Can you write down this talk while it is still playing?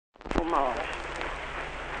more.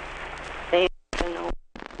 Sin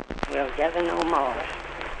will gather no more.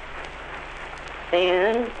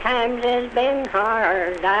 Since times has been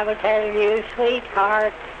hard, I will tell you,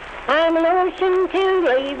 sweetheart, I'm lonesome to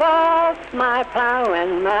leave off my plow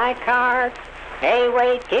and my cart.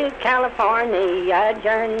 Away to California, a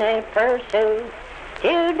journey pursue,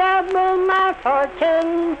 to double my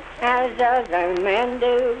fortune as other men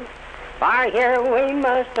do. For here we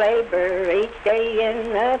must labor each day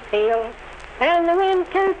in the field, and the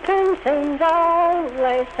winter consumes all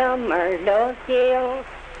the summer doth yield.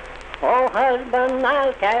 Oh, husband,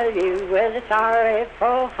 I'll tell you with a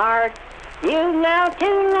sorrowful heart, you've now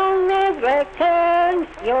too long neglected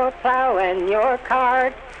your plow and your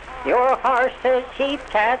cart. Your horses, sheep,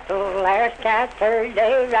 cattle are scattered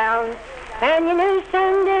around, and your new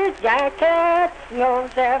Sunday jacket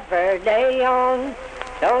goes every day on.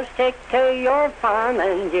 So stick to your farm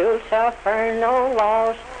and you'll suffer no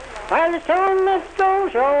loss, while the storm that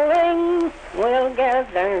goes rolling will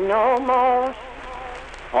gather no moss.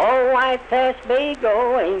 Oh, wife, let's be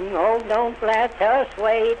going, oh, don't let us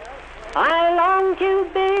wait. I long to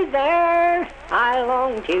be there, I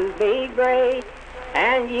long to be great,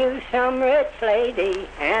 and you some rich lady,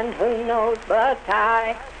 and who knows but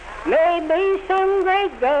I may be some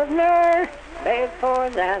great governor before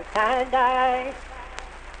that I die.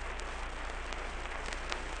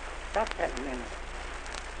 Stop that a minute.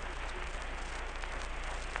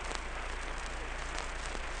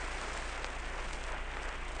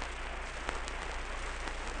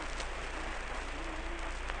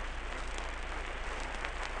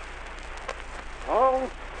 Oh,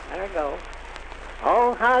 there we go.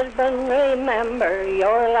 Oh, husband, remember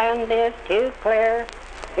your land is too clear.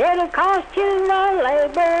 It'll cost you the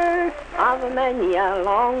labor of many a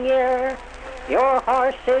long year. Your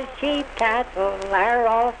horses, sheep, cattle are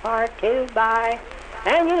all far to buy,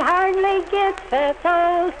 and you'll hardly get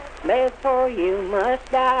settled before you must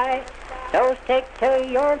die. So stick to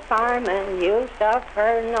your farm and you'll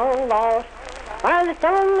suffer no loss, while the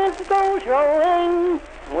stone that goes rolling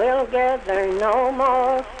will gather no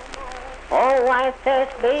moss. Oh, wife,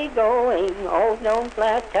 let's be going, oh, don't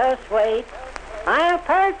let us wait. I'll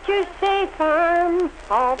purchase a farm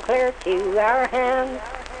all clear to our hands,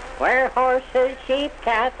 where horses, sheep,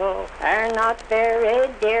 cattle are not very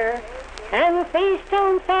dear, and we feast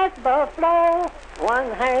on fat buffalo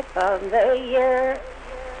 1/2 of the year.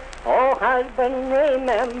 Oh, husband,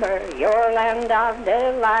 remember your land of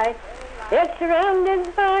delight. It's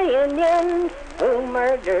surrounded by Indians who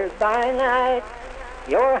murder by night.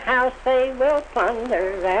 Your house they will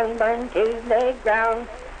plunder and burn to the ground,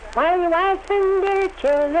 while your wife and dear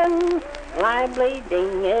children lie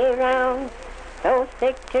bleeding around. So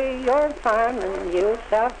stick to your farm and you'll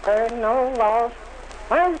suffer no loss,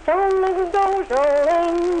 while the storm that goes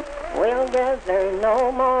rolling will gather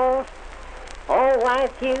no moss. Oh,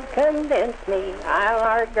 wife, you convince me, I'll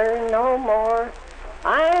argue no more.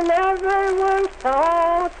 I never once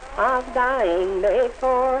thought of dying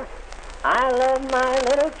before. I love my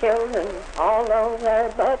little children, although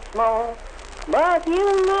they're but small. But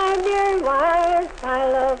you, my dear wife,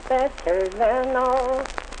 I love better than all.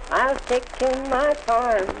 I'll stick to my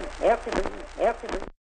farm, if